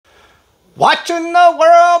Watching the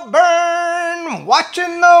world burn,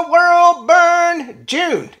 watching the world burn.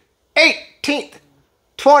 June 18th,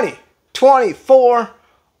 2024.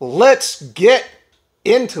 Let's get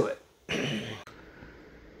into it.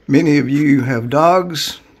 Many of you have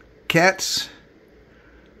dogs, cats.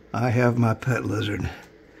 I have my pet lizard.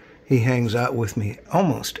 He hangs out with me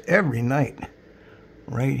almost every night,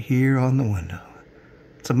 right here on the window.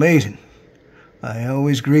 It's amazing. I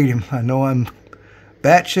always greet him. I know I'm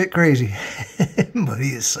batshit crazy, but he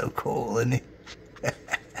is so cool, isn't he?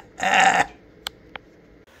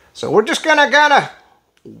 So we're just gonna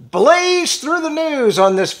blaze through the news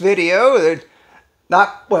on this video.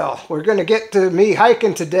 We're gonna get to me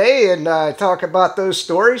hiking today and talk about those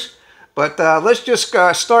stories, but let's just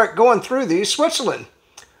start going through these. Switzerland.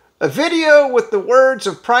 A video with the words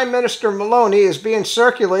of Prime Minister Meloni is being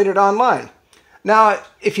circulated online. Now,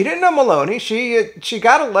 if you didn't know Meloni, she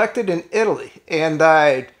got elected in Italy, and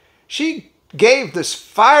she gave this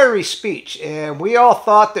fiery speech, and we all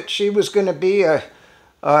thought that she was going to be a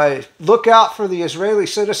lookout for the Israeli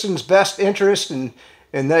citizens' best interest, and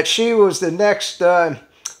that she was the next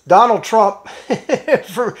Donald Trump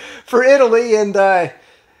for Italy, and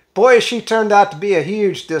boy, she turned out to be a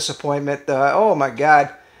huge disappointment. Oh my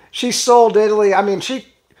God, she sold Italy. I mean,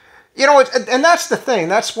 and that's the thing.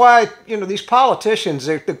 That's why, these politicians,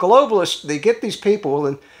 the globalists, they get these people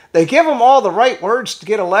and they give them all the right words to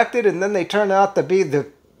get elected, and then they turn out to be the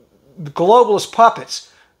globalist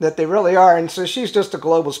puppets that they really are. And so she's just a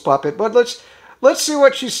globalist puppet. But let's see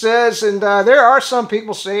what she says. And there are some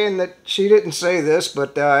people saying that she didn't say this,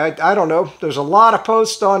 but I don't know. There's a lot of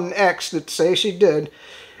posts on X that say she did.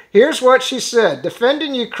 Here's what she said.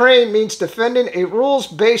 Defending Ukraine means defending a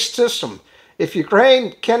rules-based system. If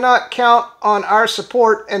Ukraine cannot count on our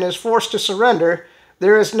support and is forced to surrender,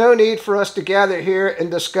 there is no need for us to gather here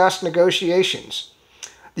and discuss negotiations.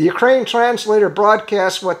 The Ukraine translator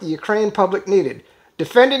broadcast what the Ukraine public needed.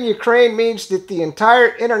 Defending Ukraine means that the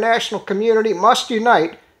entire international community must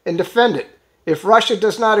unite and defend it. If Russia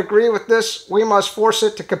does not agree with this, we must force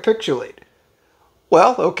it to capitulate.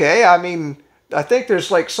 Well, okay, I mean, I think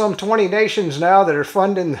there's like some 20 nations now that are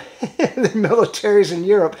funding the militaries in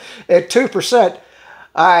Europe at 2%.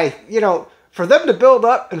 For them to build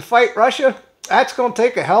up and fight Russia, that's going to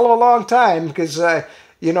take a hell of a long time because,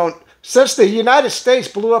 since the United States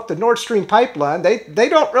blew up the Nord Stream pipeline, they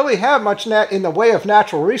don't really have much in the way of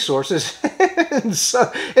natural resources.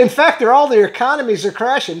 So, in fact, all their economies are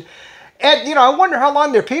crashing. And, I wonder how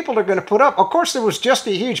long their people are going to put up. Of course, there was just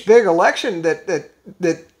a huge, big election that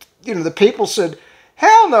the people said,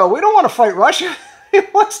 hell no, we don't want to fight Russia.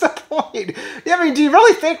 What's the point? I mean, do you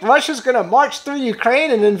really think Russia's going to march through Ukraine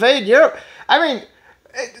and invade Europe? I mean,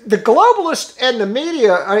 the globalists and the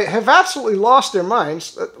media have absolutely lost their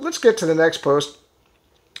minds. Let's get to the next post.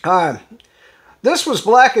 This was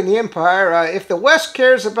Black in the Empire. If the West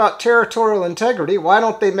cares about territorial integrity, why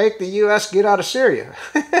don't they make the U.S. get out of Syria?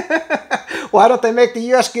 Why don't they make the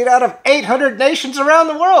U.S. get out of 800 nations around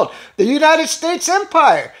the world? The United States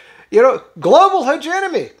Empire. Global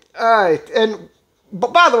hegemony.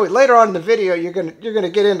 But by the way, later on in the video, you're gonna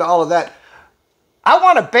get into all of that. I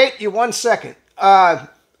want to bait you 1 second,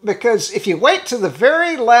 because if you wait to the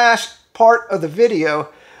very last part of the video,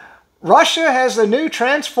 Russia has a new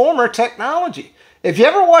transformer technology. If you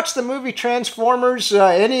ever watched the movie Transformers,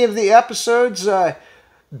 any of the episodes,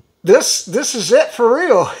 this is it for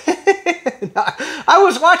real. I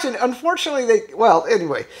was watching, unfortunately,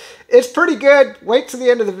 anyway, it's pretty good. Wait till the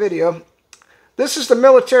end of the video. This is the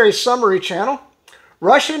military summary channel.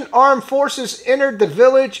 Russian armed forces entered the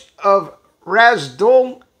village of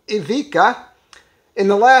Razdol-Ivika. In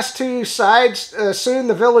the last two sides, soon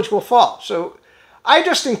the village will fall. So I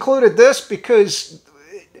just included this because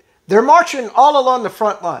they're marching all along the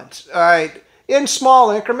front lines. In small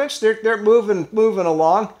increments, they're moving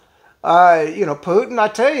along. Putin, I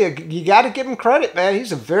tell you, you got to give him credit, man.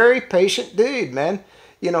 He's a very patient dude, man.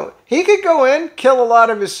 He could go in, kill a lot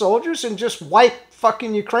of his soldiers, and just wipe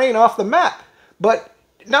fucking Ukraine off the map. But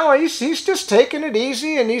no, he's just taking it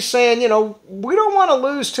easy, and he's saying, we don't want to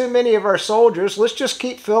lose too many of our soldiers. Let's just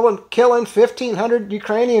keep killing 1,500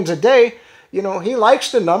 Ukrainians a day. He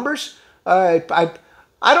likes the numbers. I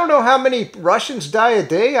don't know how many Russians die a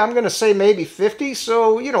day. I'm going to say maybe 50.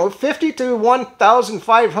 So, 50 to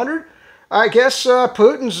 1,500. I guess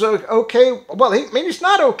Putin's okay. Well, he's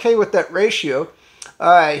not okay with that ratio.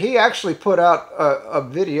 He actually put out a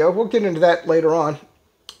video. We'll get into that later on.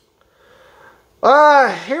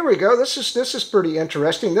 Here we go. This is pretty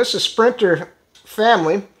interesting. This is Sprinter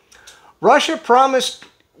Family. Russia promised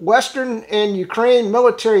Western and Ukraine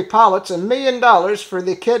military pilots $1 million for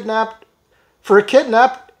a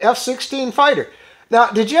kidnapped F-16 fighter. Now,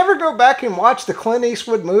 did you ever go back and watch the Clint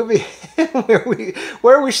Eastwood movie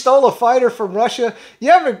where we stole a fighter from Russia?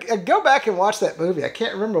 You ever go back and watch that movie? I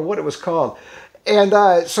can't remember what it was called. And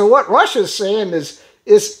so what Russia's saying is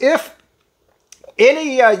if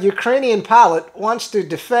any Ukrainian pilot wants to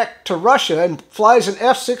defect to Russia and flies an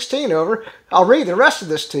F-16 over, I'll read the rest of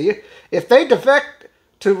this to you. If they defect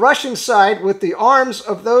to Russian side with the arms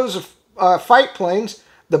of those fight planes,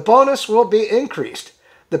 the bonus will be increased.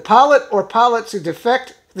 The pilot or pilots who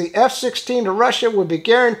defect the F-16 to Russia will be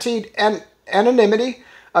guaranteed anonymity,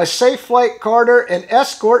 a safe flight corridor, and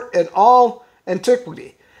escort in all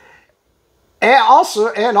antiquity. And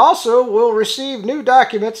also will receive new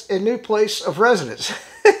documents and new place of residence.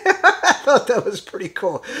 I thought that was pretty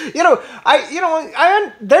cool.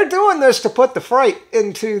 They're doing this to put the fright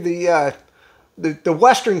into the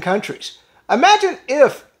Western countries. Imagine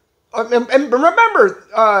if, and remember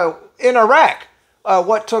in Iraq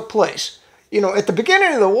what took place. At the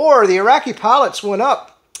beginning of the war, the Iraqi pilots went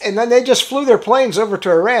up and then they just flew their planes over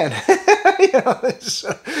to Iran.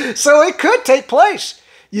 So it could take place.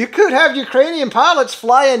 You could have Ukrainian pilots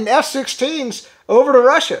flying F-16s over to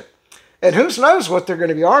Russia. And who knows what they're going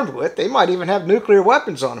to be armed with. They might even have nuclear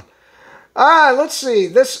weapons on them. Let's see.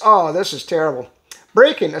 This is terrible.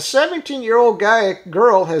 Breaking. A 17-year-old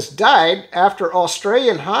girl has died after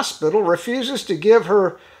Australian hospital refuses to give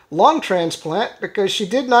her lung transplant because she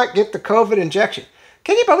did not get the COVID injection.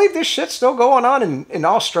 Can you believe this shit's still going on in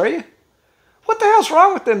Australia? What the hell's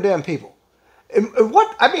wrong with them damn people?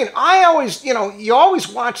 I always, you always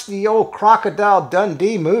watch the old Crocodile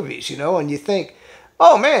Dundee movies, and you think,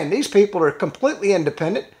 oh man, these people are completely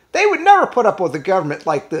independent. They would never put up with a government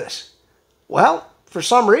like this. Well, for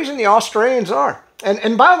some reason, the Australians are.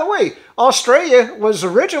 And by the way, Australia was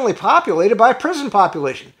originally populated by a prison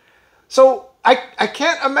population. So I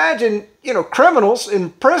can't imagine, criminals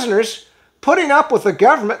and prisoners putting up with a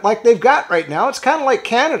government like they've got right now. It's kind of like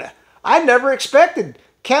Canada. I never expected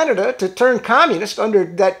Canada to turn communist under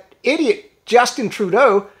that idiot Justin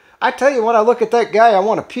Trudeau. I tell you, when I look at that guy, I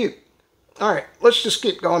want to puke. All right, let's just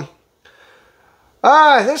keep going.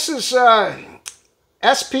 This is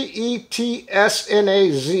SPETSNAZ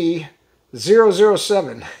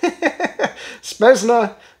 007.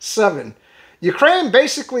 Spezna 7. Ukraine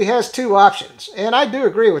basically has two options, and I do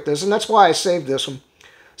agree with this, and that's why I saved this one.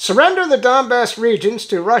 Surrender the Donbass regions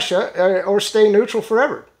to Russia or stay neutral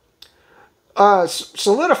forever.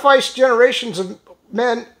 Solidifies generations of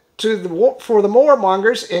men for the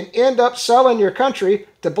warmongers and end up selling your country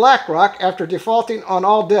to BlackRock after defaulting on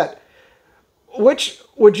all debt. Which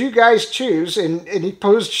would you guys choose? And he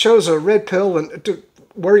shows a red pill and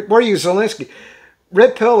where you Zelensky,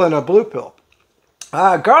 red pill and a blue pill.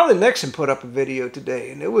 Garland Nixon put up a video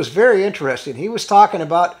today, and it was very interesting. He was talking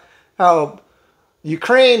about how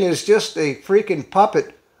Ukraine is just a freaking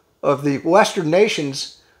puppet of the Western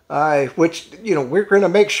nations. Which, we're going to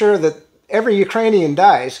make sure that every Ukrainian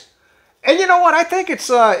dies. And you know what? I think it's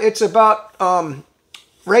about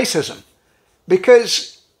racism.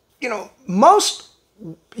 Because, most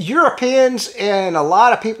Europeans and a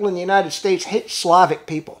lot of people in the United States hate Slavic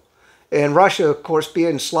people. And Russia, of course,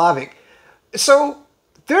 being Slavic. So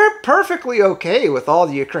they're perfectly okay with all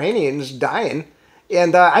the Ukrainians dying.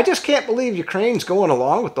 And I just can't believe Ukraine's going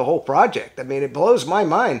along with the whole project. I mean, it blows my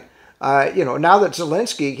mind. Now that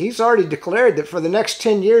Zelensky, he's already declared that for the next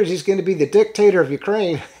 10 years, he's going to be the dictator of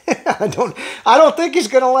Ukraine. I don't think he's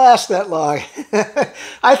going to last that long.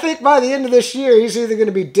 I think by the end of this year, he's either going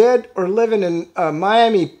to be dead or living in a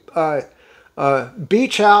Miami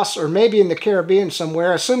beach house or maybe in the Caribbean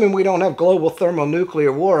somewhere, assuming we don't have global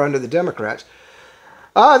thermonuclear war under the Democrats.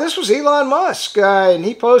 This was Elon Musk, and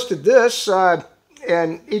he posted this,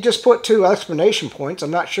 and he just put 2 exclamation points. I'm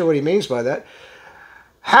not sure what he means by that.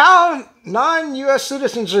 How non-U.S.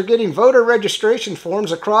 citizens are getting voter registration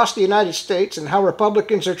forms across the United States and how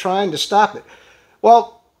Republicans are trying to stop it.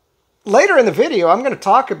 Well, later in the video, I'm going to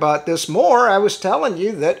talk about this more. I was telling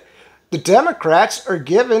you that the Democrats are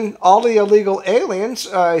giving all the illegal aliens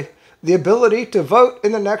the ability to vote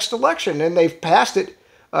in the next election, and they've passed it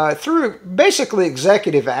through basically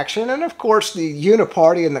executive action, and of course the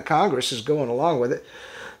uniparty in the Congress is going along with it.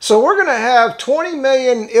 So we're going to have 20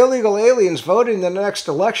 million illegal aliens voting in the next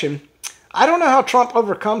election. I don't know how Trump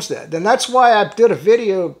overcomes that. And that's why I did a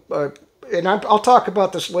video, and I'll talk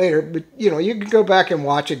about this later, but you can go back and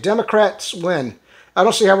watch it. Democrats win. I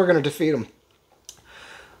don't see how we're going to defeat them.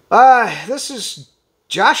 This is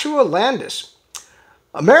Joshua Landis.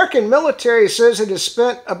 American military says it has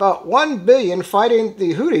spent about $1 billion fighting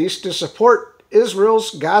the Houthis to support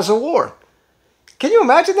Israel's Gaza war. Can you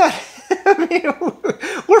imagine that? I mean,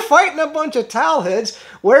 we're fighting a bunch of towelheads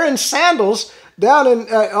wearing sandals down in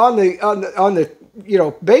on the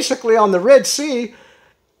basically on the Red Sea,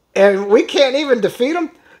 and we can't even defeat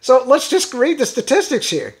them. So let's just read the statistics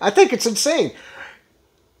here. I think it's insane.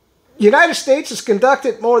 United States has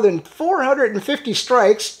conducted more than 450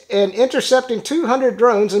 strikes and intercepting 200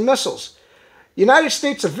 drones and missiles. United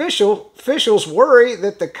States officials worry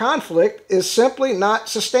that the conflict is simply not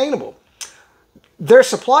sustainable. Their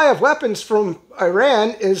supply of weapons from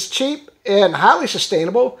Iran is cheap and highly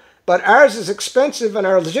sustainable, but ours is expensive and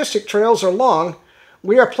our logistic trails are long.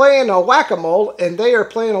 We are playing a whack-a-mole and they are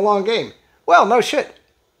playing a long game. Well, no shit.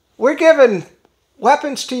 We're giving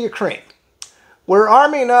weapons to Ukraine. We're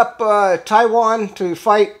arming up Taiwan to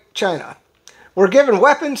fight China. We're giving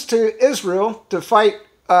weapons to Israel to fight,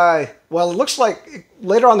 well, it looks like,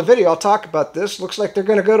 later on in the video I'll talk about this, looks like they're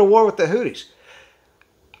going to go to war with the Houthis.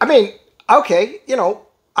 I mean, okay,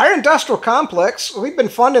 our industrial complex, we've been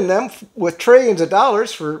funding them with trillions of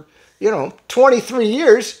dollars for, 23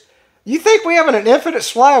 years. You think we have an infinite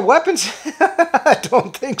supply of weapons? I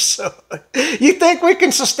don't think so. You think we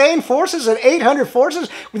can sustain forces at 800 forces?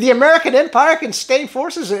 The American Empire can sustain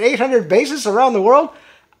forces at 800 bases around the world?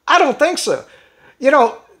 I don't think so.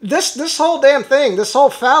 This whole damn thing, this whole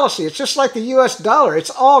fallacy, it's just like the US dollar. It's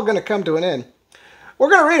all going to come to an end. We're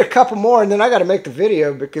going to read a couple more and then I got to make the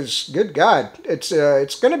video because, good God, it's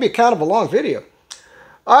going to be kind of a long video.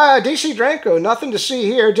 DC Dranko, nothing to see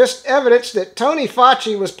here, just evidence that Tony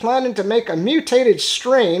Fauci was planning to make a mutated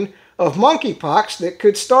strain of monkeypox that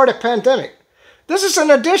could start a pandemic. This is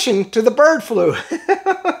in addition to the bird flu.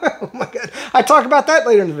 Oh my God. I talk about that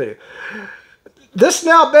later in the video. This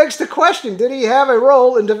now begs the question, did he have a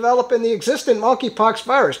role in developing the existing monkeypox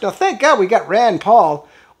virus? Now, thank God we got Rand Paul,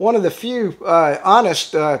 one of the few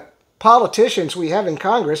honest politicians we have in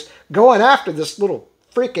Congress, going after this little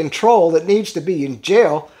freaking troll that needs to be in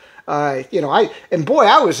jail. I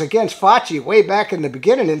was against Fauci way back in the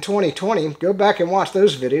beginning in 2020. Go back and watch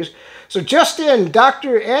those videos. So just in,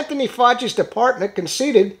 Dr. Anthony Fauci's department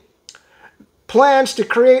conceded plans to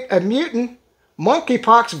create a mutant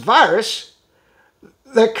monkeypox virus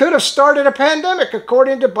that could have started a pandemic,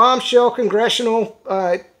 according to bombshell congressional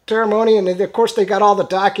ceremony. And of course, they got all the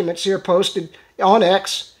documents here posted on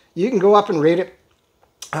X. You can go up and read it.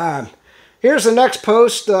 Here's the next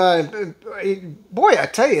post. Boy, I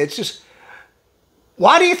tell you, it's just,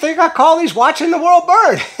 why do you think I call these watching the world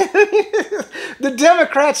burn? The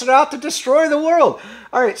Democrats are out to destroy the world.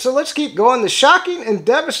 All right, so let's keep going. The shocking and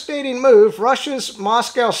devastating move, Russia's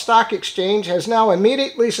Moscow Stock Exchange has now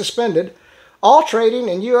immediately suspended all trading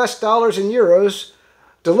in US dollars and euros,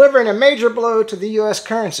 delivering a major blow to the US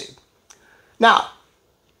currency. Now,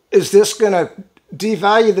 is this going to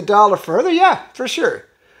devalue the dollar further? Yeah, for sure.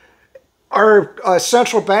 Are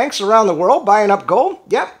central banks around the world buying up gold?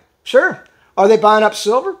 Yep, sure. Are they buying up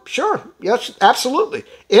silver? Sure, yes, absolutely.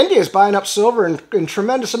 India is buying up silver in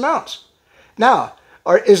tremendous amounts. Now,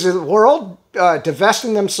 is the world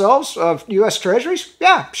divesting themselves of U.S. treasuries?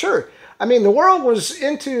 Yeah, sure. I mean, the world was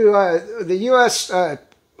into the U.S.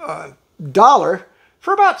 Dollar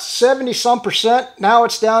for about 70-some%. Now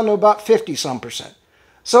it's down to about 50-some%.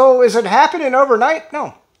 So is it happening overnight?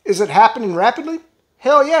 No. Is it happening rapidly?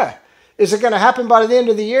 Hell yeah. Is it going to happen by the end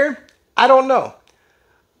of the year? I don't know.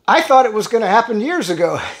 I thought it was going to happen years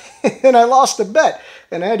ago, and I lost a bet,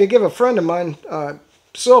 and I had to give a friend of mine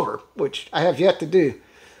silver, which I have yet to do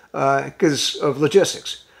because of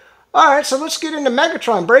logistics. All right, so let's get into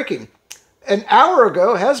Megatron breaking. An hour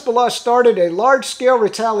ago, Hezbollah started a large-scale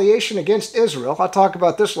retaliation against Israel. I'll talk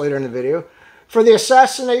about this later in the video, for the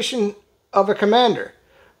assassination of a commander.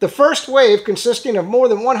 The first wave, consisting of more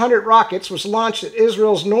than 100 rockets, was launched at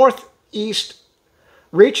Israel's northeast,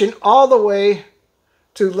 reaching all the way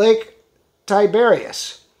to Lake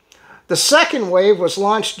Tiberias. The second wave was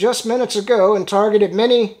launched just minutes ago and targeted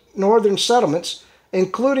many northern settlements,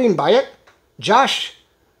 including Bayat, Josh,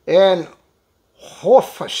 and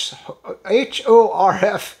Horfish,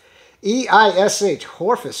 H-O-R-F-E-I-S-H,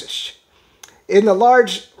 Horfish, in the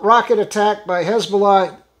large rocket attack by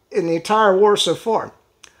Hezbollah in the entire war so far.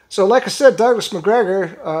 So like I said, Douglas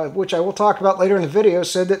McGregor, which I will talk about later in the video,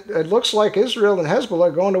 said that it looks like Israel and Hezbollah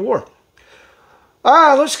are going to war.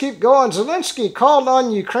 Let's keep going. Zelensky called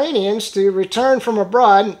on Ukrainians to return from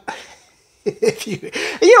abroad if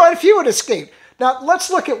you would escape. Now, let's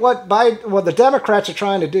look at what the Democrats are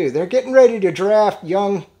trying to do. They're getting ready to draft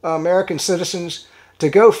young American citizens to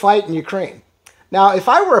go fight in Ukraine. Now, if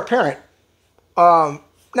I were a parent,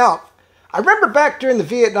 now, I remember back during the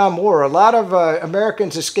Vietnam War, a lot of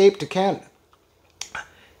Americans escaped to Canada.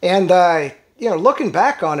 And, you know, looking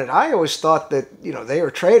back on it, I always thought that, you know, they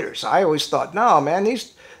were traitors. I always thought, no, man,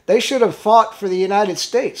 they should have fought for the United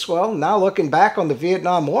States. Well, now looking back on the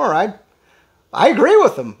Vietnam War, I agree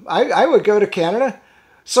with them. I would go to Canada.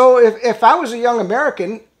 So if I was a young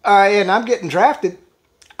American and I'm getting drafted,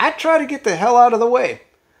 I'd try to get the hell out of the way.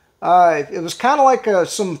 It was kind of like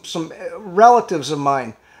some relatives of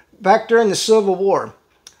mine back during the Civil War.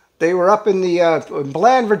 They were up in in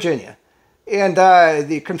Bland, Virginia, and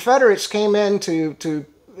the Confederates came in to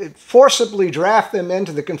forcibly draft them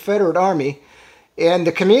into the Confederate Army, and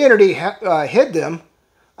the community hid them.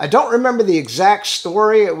 I don't remember the exact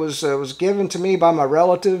story. It was given to me by my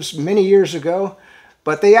relatives many years ago,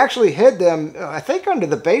 but they actually hid them, I think, under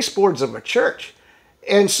the baseboards of a church.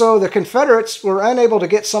 And so the Confederates were unable to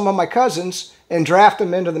get some of my cousins and draft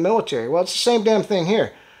them into the military. Well, it's the same damn thing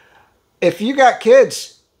here. If you got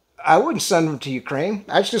kids, I wouldn't send them to Ukraine.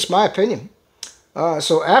 That's just my opinion.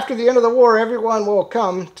 So after the end of the war, everyone will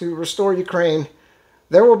come to restore Ukraine.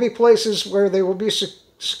 There will be places where there will be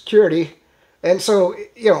security. And so,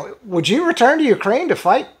 you know, would you return to Ukraine to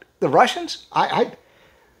fight the Russians?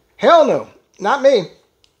 Hell no, not me.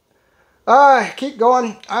 Keep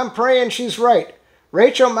going. I'm praying she's right.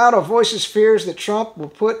 Rachel Maddow voices fears that Trump will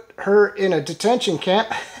put her in a detention camp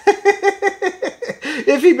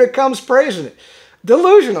if he becomes president.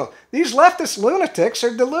 Delusional. These leftist lunatics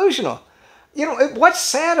are delusional. You know, what's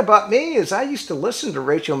sad about me is I used to listen to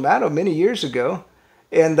Rachel Maddow many years ago.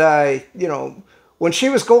 And, you know, when she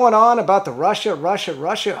was going on about the Russia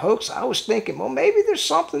hoax, I was thinking, well, maybe there's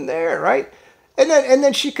something there, right? And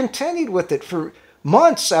then she continued with it for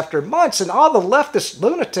months after months, and all the leftist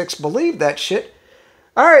lunatics believed that shit.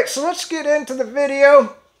 All right, so let's get into the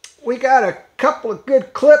video. We got a couple of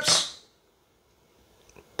good clips.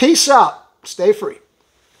 Peace out. Stay free.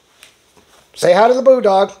 Say hi to the boo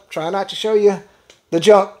dog. Try not to show you the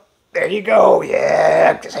junk. There you go.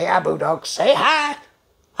 Yeah. Say hi, boo dog. Say hi.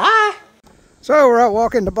 Hi. So we're out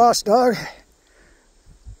walking the boss dog.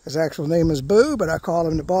 His actual name is Boo, but I call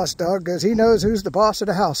him the boss dog because he knows who's the boss of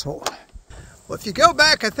the household. Well, if you go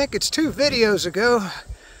back, I think it's 2 videos ago,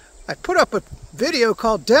 I put up a video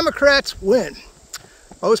called Democrats Win.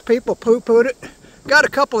 Most people poo-pooed it. Got a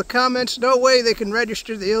couple of comments, no way they can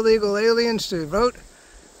register the illegal aliens to vote.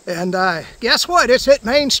 And guess what? It's hit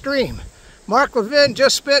mainstream. Mark Levin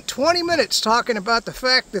just spent 20 minutes talking about the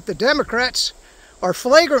fact that the Democrats are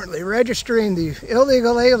flagrantly registering the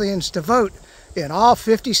illegal aliens to vote in all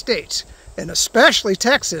 50 states, and especially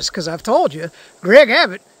Texas, because I've told you, Greg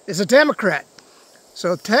Abbott is a Democrat.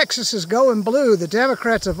 So Texas is going blue. The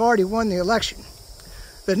Democrats have already won the election.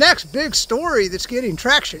 The next big story that's getting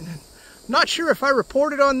traction, I'm not sure if I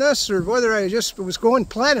reported on this or whether I just was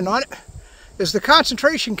planning on it, is the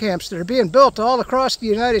concentration camps that are being built all across the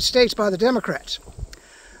United States by the Democrats.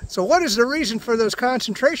 So what is the reason for those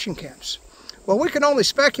concentration camps? Well, we can only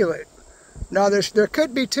speculate. Now, there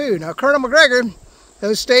could be 2. Now, Colonel McGregor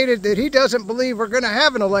has stated that he doesn't believe we're going to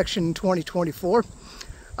have an election in 2024.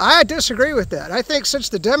 I disagree with that. I think since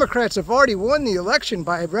the Democrats have already won the election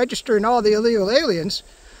by registering all the illegal aliens,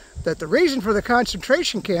 that the reason for the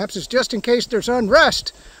concentration camps is just in case there's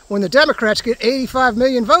unrest when the Democrats get 85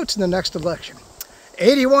 million votes in the next election.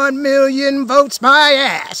 81 million votes my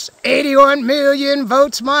ass. 81 million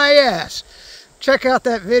votes my ass. Check out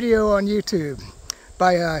that video on YouTube.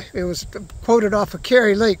 It was quoted off of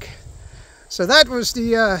Kerry Lake. So that was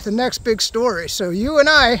the next big story. So you and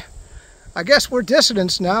I guess we're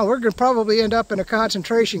dissidents now. We're going to probably end up in a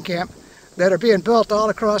concentration camp that are being built all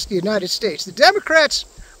across the United States. The Democrats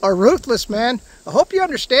are ruthless, man. I hope you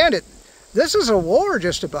understand it. This is a war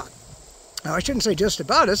just about. Now, I shouldn't say just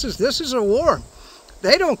about. This is a war.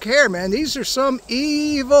 They don't care, man. These are some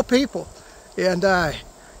evil people. And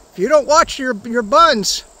if you don't watch your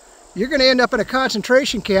buns, you're going to end up in a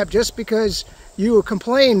concentration camp just because you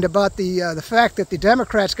complained about the fact that the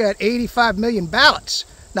Democrats got 85 million ballots,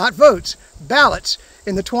 not votes, ballots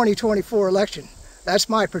in the 2024 election. That's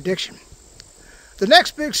my prediction. The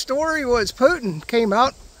next big story was Putin came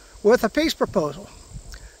out with a peace proposal.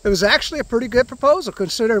 It was actually a pretty good proposal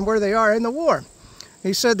considering where they are in the war.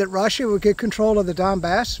 He said that Russia would get control of the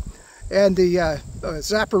Donbass and the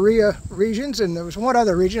Zaporizhia regions, and there was one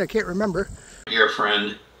other region I can't remember. Dear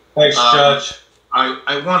friend. Thanks, Judge.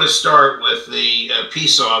 I want to start with the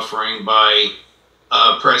peace offering by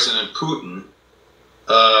President Putin.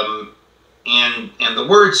 And the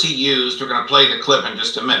words he used, we're going to play the clip in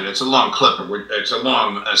just a minute. It's a long clip. It's a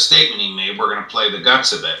long statement he made. We're going to play the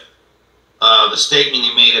guts of it. The statement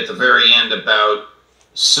he made at the very end about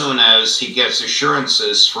soon as he gets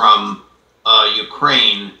assurances from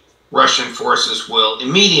Ukraine, Russian forces will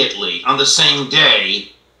immediately, on the same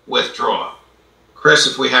day, withdraw. Chris,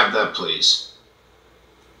 if we have that, please.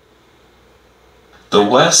 The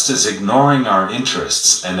West is ignoring our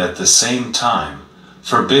interests and at the same time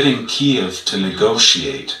forbidding Kiev to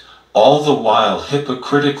negotiate, all the while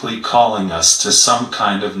hypocritically calling us to some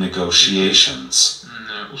kind of negotiations.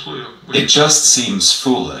 It just seems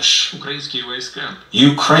foolish.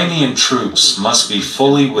 Ukrainian troops must be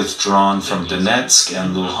fully withdrawn from Donetsk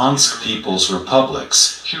and Luhansk People's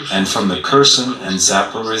Republics and from the Kherson and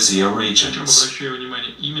Zaporizhia regions.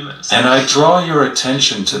 And I draw your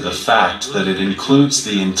attention to the fact that it includes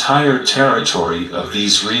the entire territory of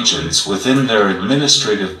these regions within their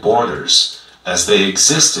administrative borders, as they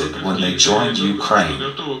existed when they joined Ukraine.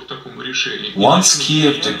 Once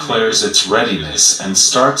Kiev declares its readiness and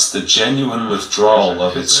starts the genuine withdrawal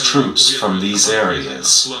of its troops from these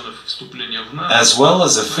areas, as well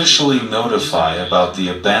as officially notify about the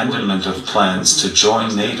abandonment of plans to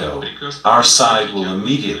join NATO, our side will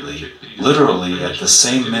immediately, literally at the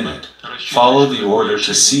same minute, follow the order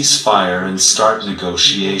to cease fire and start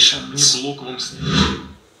negotiations.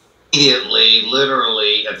 Immediately,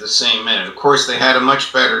 literally at the same minute. Of course, they had a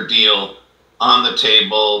much better deal on the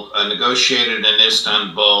table, negotiated in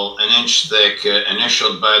Istanbul, an inch thick,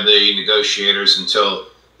 initialed by the negotiators until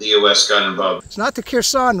the U.S. got involved. It's not the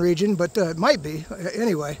Kherson region, but it might be,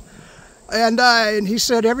 anyway. And he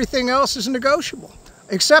said everything else is negotiable,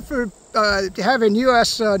 except for having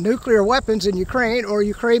U.S. nuclear weapons in Ukraine, or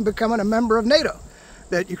Ukraine becoming a member of NATO,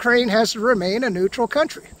 that Ukraine has to remain a neutral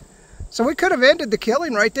country. So we could have ended the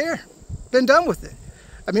killing right there, been done with it.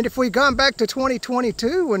 I mean, if we'd gone back to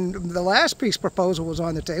 2022 when the last peace proposal was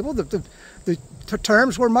on the table, the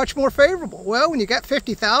terms were much more favorable. Well, when you got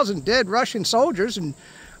 50,000 dead Russian soldiers, and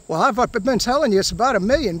well, I've been telling you it's about 1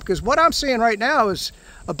 million, because what I'm seeing right now is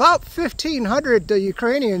about 1,500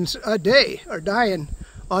 Ukrainians a day are dying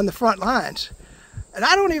on the front lines. And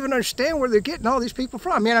I don't even understand where they're getting all these people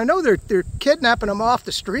from. I mean, I know they're kidnapping them off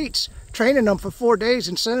the streets, training them for 4 days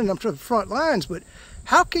and sending them to the front lines, but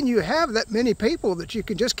how can you have that many people that you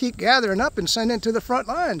can just keep gathering up and sending to the front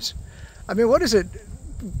lines? I mean, what is it?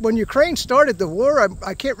 When Ukraine started the war,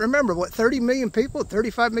 I can't remember, what, 30 million people,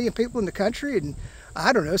 35 million people in the country, and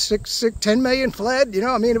I don't know, 10 million fled, you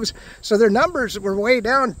know, I mean, it was, so their numbers were way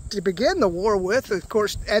down to begin the war with. Of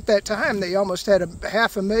course, at that time, they almost had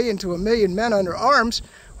 500,000 to 1 million men under arms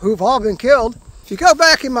who've all been killed. If you go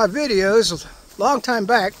back in my videos, a long time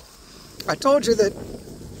back, I told you that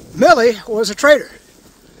Millie was a traitor.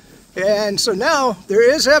 And so now there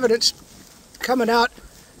is evidence coming out,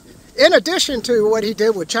 in addition to what he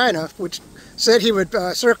did with China, which said he would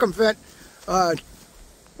circumvent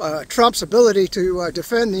Trump's ability to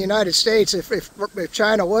defend the United States if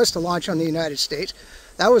China was to launch on the United States.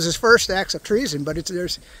 That was his first acts of treason, but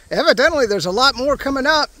evidently there's a lot more coming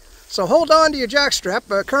out. So hold on to your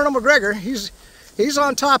jockstrap. Colonel McGregor, he's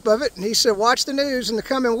on top of it, and he said, watch the news in the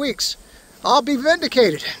coming weeks. I'll be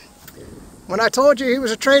vindicated. When I told you he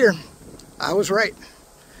was a traitor, I was right.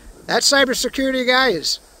 That cybersecurity guy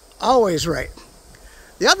is always right.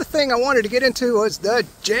 The other thing I wanted to get into was the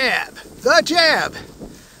jab. The jab.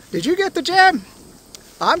 Did you get the jab?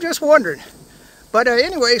 I'm just wondering. But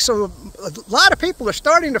anyway, so a lot of people are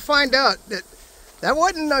starting to find out that that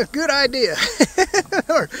wasn't a good idea.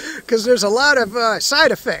 Because there's a lot of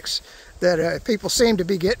side effects that people seem to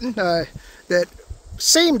be getting that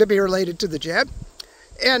seem to be related to the jab.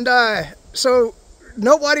 And so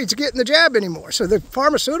nobody's getting the jab anymore. So the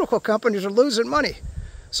pharmaceutical companies are losing money.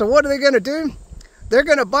 So what are they going to do? They're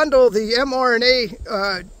going to bundle the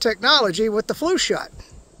mRNA technology with the flu shot.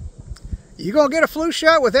 You going to get a flu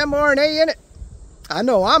shot with mRNA in it? I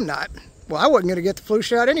know I'm not. Well, I wasn't going to get the flu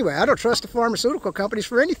shot anyway. I don't trust the pharmaceutical companies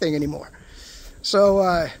for anything anymore.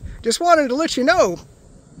 So just wanted to let you know,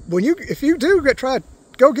 if you do try to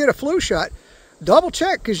go get a flu shot, double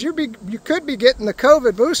check, because you could be getting the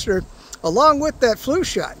COVID booster along with that flu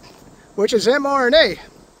shot, which is mRNA.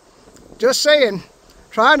 Just saying,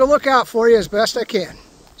 trying to look out for you as best I can.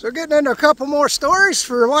 So getting into a couple more stories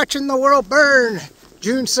for Watching the World Burn,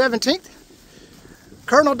 June 17th.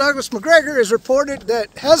 Colonel Douglas McGregor has reported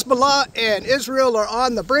that Hezbollah and Israel are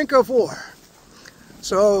on the brink of war.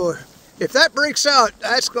 So if that breaks out,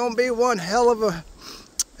 that's going to be one hell of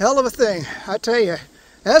a thing. I tell you,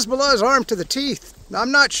 Hezbollah is armed to the teeth.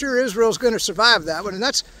 I'm not sure Israel's going to survive that one, and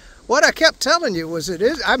that's what I kept telling you.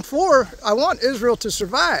 I want Israel to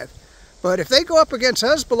survive, but if they go up against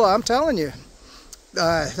Hezbollah, I'm telling you,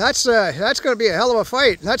 that's going to be a hell of a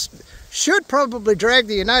fight. That should probably drag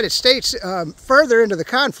the United States further into the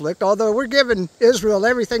conflict, although we're giving Israel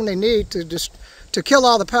everything they need to kill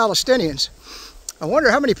all the Palestinians. I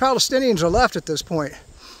wonder how many Palestinians are left at this point.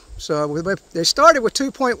 So they started with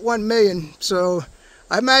 2.1 million. So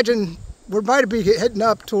I imagine we might be heading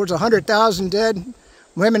up towards 100,000 dead,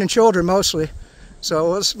 women and children mostly.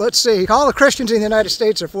 So let's see. All the Christians in the United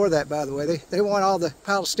States are for that, by the way. They want all the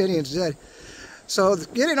Palestinians dead. So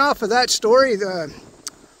getting off of that story,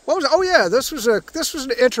 what was? Oh yeah, this was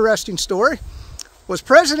an interesting story. Was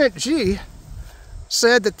President Xi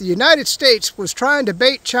said that the United States was trying to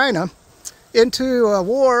bait China into a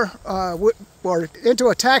war or into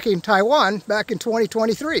attacking Taiwan back in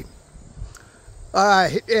 2023.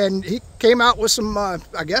 And he came out with some, I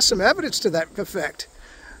guess, some evidence to that effect.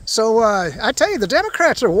 So I tell you, the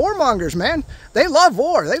Democrats are warmongers, man. They love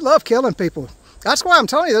war. They love killing people. That's why I'm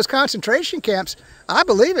telling you, those concentration camps, I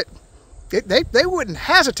believe it. They wouldn't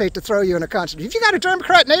hesitate to throw you in a concentration. If you got a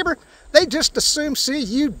Democrat neighbor, they just assume see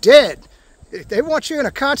you dead. They want you in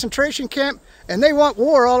a concentration camp, and they want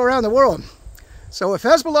war all around the world. So if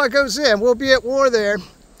Hezbollah goes in, we'll be at war there.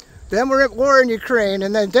 Then we're at war in Ukraine,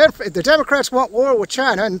 and then the Democrats want war with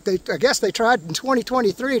China, and I guess they tried in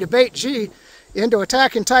 2023 to bait Xi into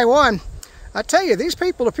attacking Taiwan. I tell you, these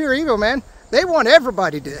people are pure evil, man. They want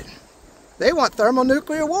everybody dead. They want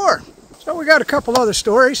thermonuclear war. So we got a couple other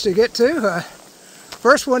stories to get to.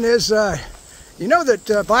 First one is, you know that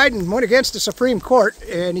Biden went against the Supreme Court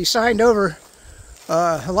and he signed over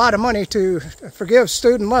a lot of money to forgive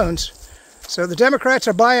student loans. So the Democrats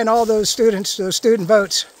are buying all those student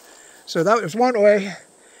votes. So that was one way.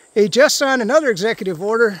 He just signed another executive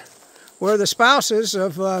order where the spouses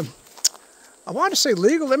of, I want to say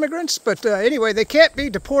legal immigrants, but anyway, they can't be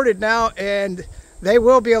deported now and they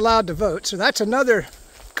will be allowed to vote. So that's another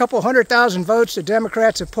couple 100,000 votes the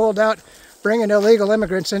Democrats have pulled out, bringing illegal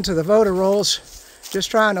immigrants into the voter rolls.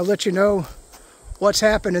 Just trying to let you know what's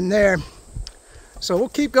happening there. So we'll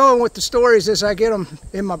keep going with the stories as I get them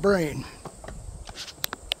in my brain.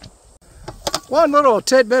 One little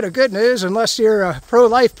tidbit of good news, unless you're a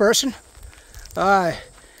pro-life person. The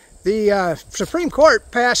Supreme Court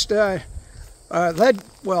passed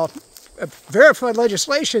verified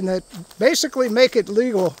legislation that basically make it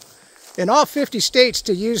legal in all 50 states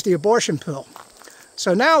to use the abortion pill.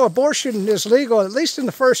 So now abortion is legal, at least in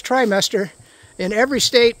the first trimester, in every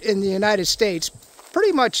state in the United States,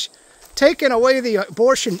 pretty much taking away the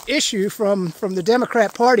abortion issue from the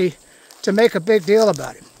Democrat Party to make a big deal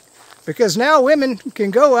about it. Because now women can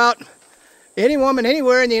go out, any woman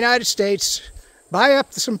anywhere in the United States, buy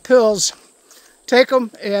up some pills, take them,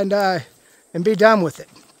 and be done with it.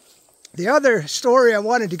 The other story I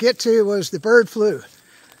wanted to get to was the bird flu.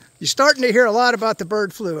 You're starting to hear a lot about the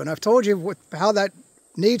bird flu, and I've told you how that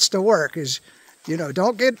needs to work is, you know,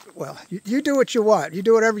 don't get, well, you do what you want. You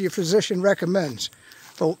do whatever your physician recommends.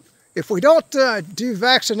 But if we don't do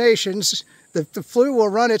vaccinations, the flu will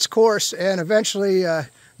run its course and eventually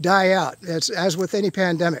die out, as with any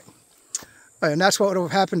pandemic. And that's what would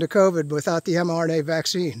have happened to COVID without the mRNA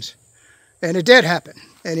vaccines. And it did happen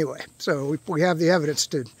anyway. So we have the evidence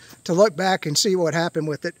to look back and see what happened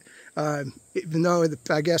with it. Even though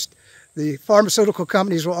I guess the pharmaceutical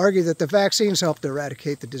companies will argue that the vaccines helped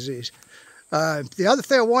eradicate the disease. The other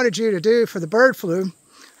thing I wanted you to do for the bird flu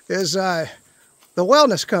is the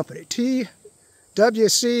wellness company,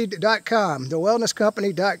 TWC.com,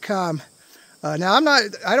 thewellnesscompany.com. Now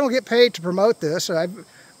I don't get paid to promote this,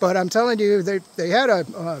 but I'm telling you, they had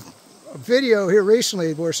a video here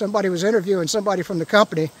recently where somebody was interviewing somebody from the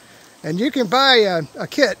company, and you can buy a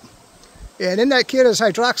kit, and in that kit is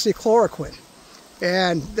hydroxychloroquine.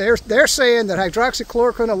 And they're saying that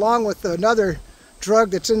hydroxychloroquine, along with another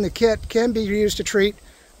drug that's in the kit, can be used to treat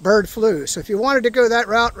bird flu. So if you wanted to go that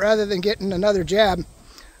route rather than getting another jab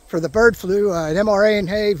for the bird flu, an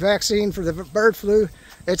mRNA vaccine for the bird flu,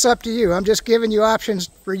 it's up to you. I'm just giving you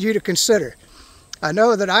options for you to consider. I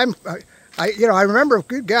know that I remember,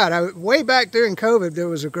 good God, way back during COVID, there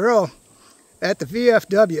was a girl at the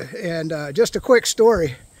VFW, and just a quick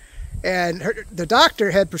story. And the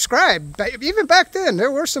doctor had prescribed, even back then,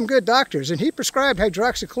 there were some good doctors, and he prescribed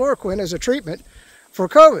hydroxychloroquine as a treatment for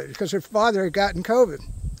COVID because her father had gotten COVID.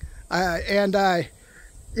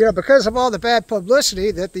 Because of all the bad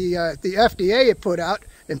publicity that the FDA had put out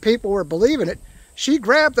and people were believing it, she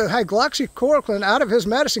grabbed the hydroxychloroquine out of his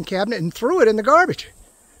medicine cabinet and threw it in the garbage.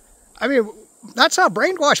 I mean, that's how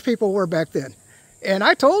brainwashed people were back then. And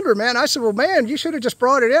I told her, man, I said, well, man, you should have just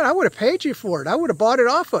brought it in. I would have paid you for it. I would have bought it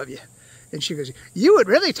off of you. And she goes, you would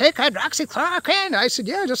really take hydroxychloroquine? I said,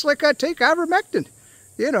 yeah, just like I'd take ivermectin.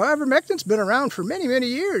 You know, ivermectin's been around for many, many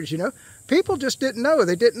years, you know. People just didn't know.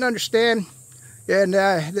 They didn't understand. And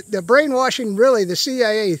the brainwashing, really, the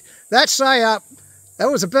CIA, that PSYOP, that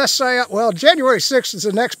was the best PSYOP. Well, January 6th is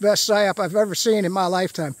the next best PSYOP I've ever seen in my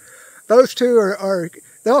lifetime. Those two are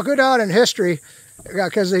they'll go down in history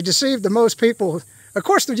because they deceived the most people. Of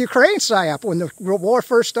course, the Ukraine psyop, when the war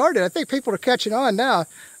first started, I think people are catching on now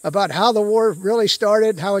about how the war really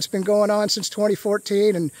started, how it's been going on since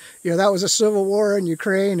 2014, and that was a civil war in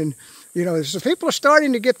Ukraine, and so people are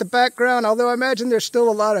starting to get the background. Although I imagine there's still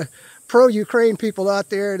a lot of pro-Ukraine people out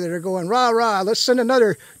there that are going, rah rah, let's send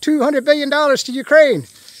another $200 billion to Ukraine.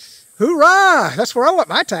 Hoorah! That's where I want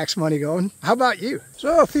my tax money going. How about you?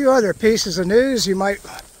 So a few other pieces of news you might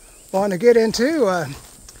want to get into.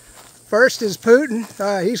 First is Putin.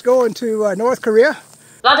 He's going to North Korea.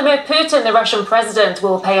 Vladimir Putin, the Russian president,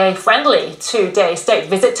 will pay a friendly two-day state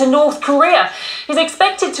visit to North Korea. He's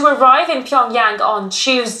expected to arrive in Pyongyang on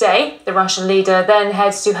Tuesday. The Russian leader then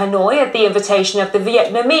heads to Hanoi at the invitation of the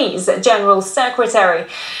Vietnamese General Secretary.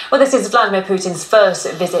 Well, this is Vladimir Putin's first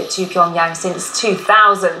visit to Pyongyang since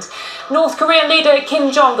 2000. North Korean leader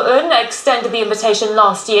Kim Jong-un extended the invitation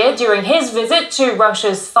last year during his visit to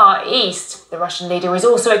Russia's Far East. The Russian leader is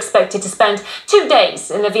also expected to spend 2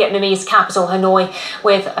 days in the Vietnamese capital, Hanoi,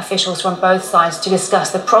 with officials from both sides to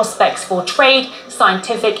discuss the prospects for trade,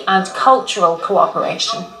 scientific and cultural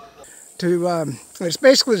cooperation. It's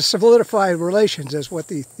basically to solidify relations is what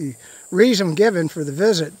the reason given for the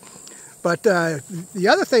visit. But the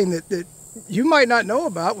other thing that you might not know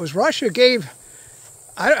about was Russia gave,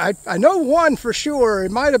 I know one for sure,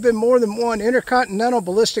 it might have been more than one intercontinental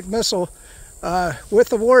ballistic missile with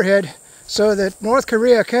the warhead so that North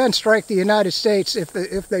Korea can strike the United States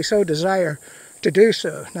if they so desire to do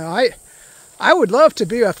so. Now, I would love to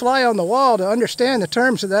be a fly on the wall to understand the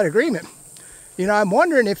terms of that agreement. I'm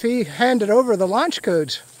wondering if he handed over the launch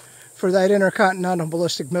codes for that intercontinental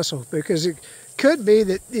ballistic missile, because it could be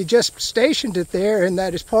that he just stationed it there and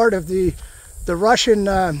that is part of the Russian,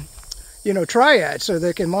 triad, so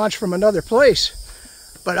they can launch from another place.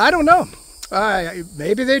 But I don't know.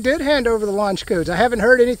 Maybe they did hand over the launch codes. I haven't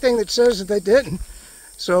heard anything that says that they didn't.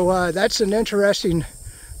 So that's an interesting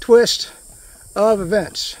twist of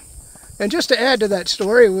events. And just to add to that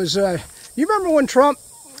story was, you remember when Trump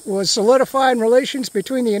was solidifying relations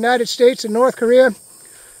between the United States and North Korea?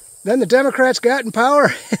 Then the Democrats got in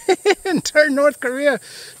power and turned North Korea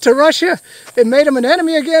to Russia and made them an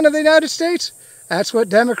enemy again of the United States. That's what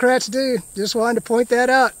Democrats do. Just wanted to point that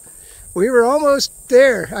out. We were almost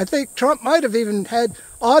there. I think Trump might have even had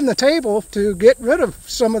on the table to get rid of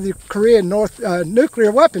some of the Korean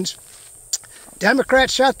nuclear weapons.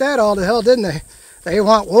 Democrats shot that all to hell, didn't they? They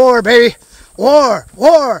want war, baby. War,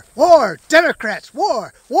 war, war. Democrats,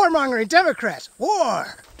 war. Warmongering Democrats, war.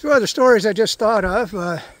 Two other stories I just thought of.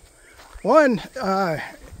 One,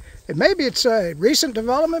 maybe it's a recent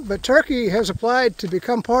development, but Turkey has applied to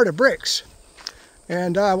become part of BRICS.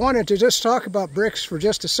 And I wanted to just talk about BRICS for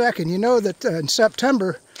just a second. You know that in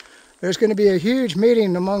September, there's going to be a huge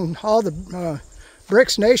meeting among all the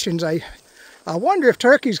BRICS nations. I wonder if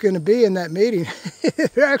Turkey's going to be in that meeting.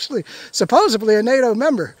 They're actually supposedly a NATO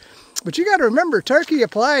member. But you got to remember, Turkey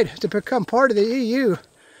applied to become part of the EU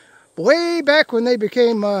way back when they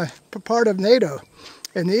became part of NATO.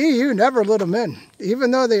 And the EU never let them in,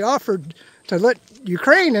 even though they offered to let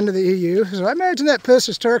Ukraine into the EU. So I imagine that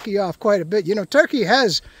pisses Turkey off quite a bit. Turkey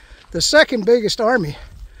has the second biggest army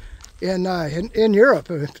in Europe.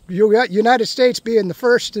 You got United States being the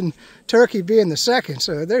first and Turkey being the second.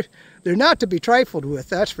 So they're not to be trifled with,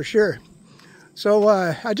 that's for sure. So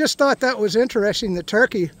I just thought that was interesting that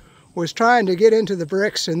Turkey was trying to get into the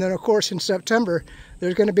BRICS. And then, of course, in September,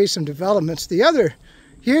 there's going to be some developments. The other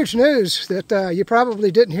huge news that you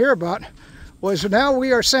probably didn't hear about was now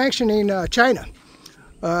we are sanctioning China.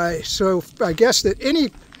 So I guess that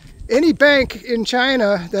any bank in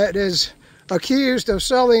China that is accused of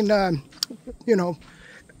selling,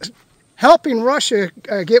 helping Russia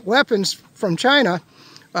get weapons from China,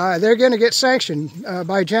 they're going to get sanctioned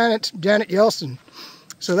by Janet Yellen.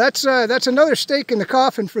 So that's another stake in the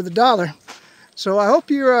coffin for the dollar. So I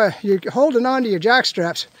hope you're holding on to your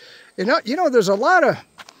jockstraps. There's a lot of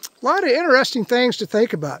interesting things to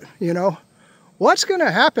think about. What's going to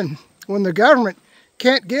happen when the government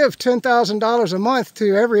can't give $10,000 a month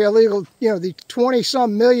to every illegal, the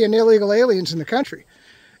 20-some million illegal aliens in the country?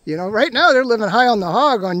 Right now they're living high on the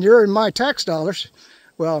hog on your and my tax dollars.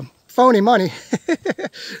 Well, phony money.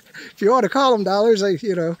 If you want to call them dollars,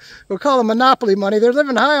 we'll call them monopoly money. They're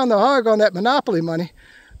living high on the hog on that monopoly money.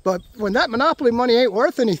 But when that monopoly money ain't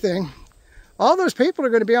worth anything, all those people are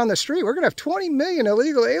going to be on the street. We're going to have 20 million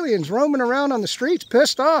illegal aliens roaming around on the streets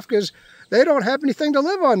pissed off because they don't have anything to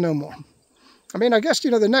live on no more. I mean, I guess,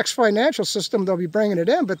 the next financial system, they'll be bringing it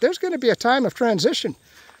in, but there's going to be a time of transition,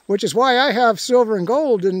 which is why I have silver and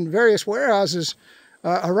gold in various warehouses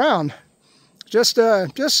around. Just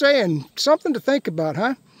saying, something to think about,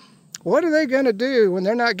 huh? What are they going to do when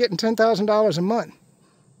they're not getting $10,000 a month?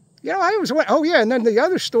 You know, I was, oh yeah, and then the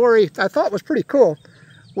other story I thought was pretty cool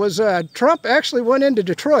was Trump actually went into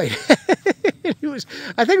Detroit. I think he was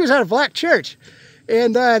at a black church,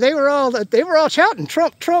 and they were all shouting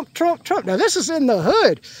Trump, Trump, Trump, Trump. Now this is in the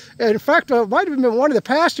hood, and in fact, it might have been one of the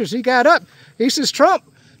pastors. He got up, he says, Trump,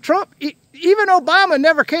 Trump. Even Obama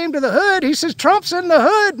never came to the hood. He says, Trump's in the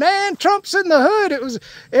hood, man. Trump's in the hood.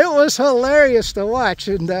 It was hilarious to watch,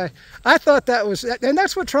 and I thought that was, and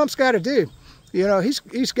that's what Trump's got to do. You know, he's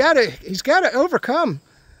got to overcome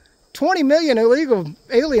 20 million illegal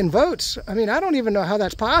alien votes. I mean, I don't even know how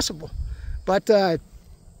that's possible, but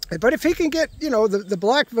if he can get, you know, the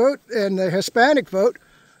black vote and the Hispanic vote,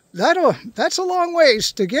 that's a long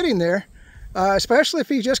ways to getting there. Especially if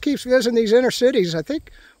he just keeps visiting these inner cities. I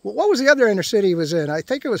think, what was the other inner city he was in? I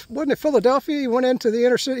think wasn't it Philadelphia? He went into the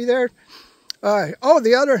inner city there. The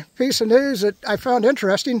other piece of news that I found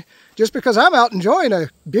interesting, just because I'm out enjoying a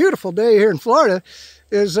beautiful day here in Florida,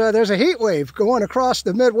 is there's a heat wave going across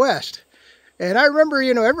the Midwest. And I remember,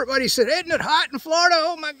 you know, everybody said, isn't it hot in Florida?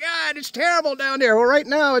 Oh my God, it's terrible down there. Well, right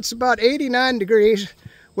now it's about 89 degrees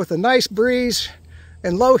with a nice breeze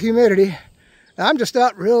and low humidity. I'm just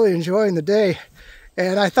out really enjoying the day.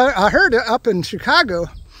 And I heard up in Chicago,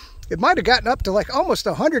 it might have gotten up to like almost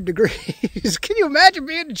 100 degrees. Can you imagine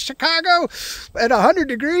being in Chicago at 100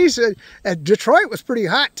 degrees? And Detroit was pretty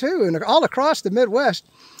hot too, and all across the Midwest.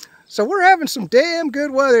 So we're having some damn good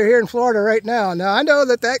weather here in Florida right now. Now I know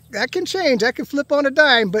that can change, that can flip on a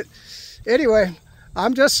dime, but anyway,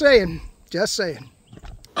 I'm just saying,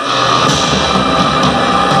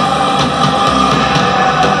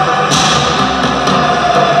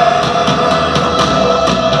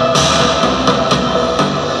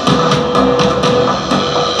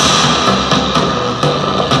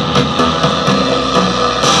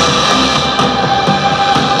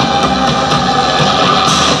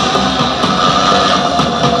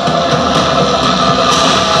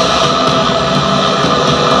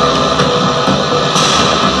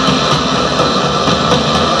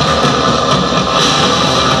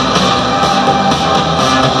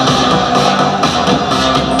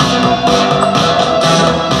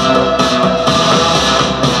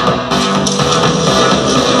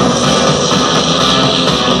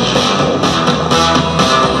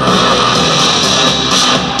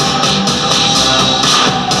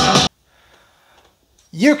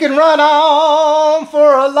 You can run on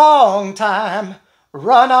for a long time,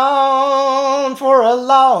 run on for a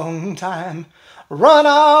long time, run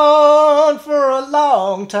on for a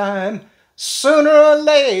long time. Sooner or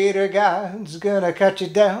later, God's gonna cut you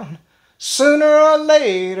down. Sooner or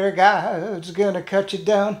later, God's gonna cut you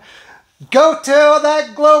down. Go tell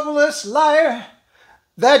that globalist liar,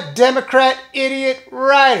 that Democrat idiot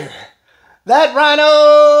writer, that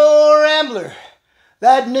rhino rambler,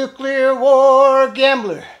 that nuclear war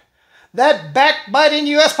gambler, that backbiting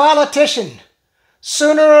U.S. politician.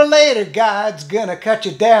 Sooner or later, God's gonna cut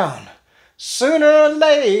you down. Sooner or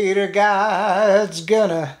later, God's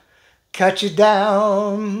gonna cut you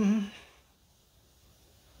down.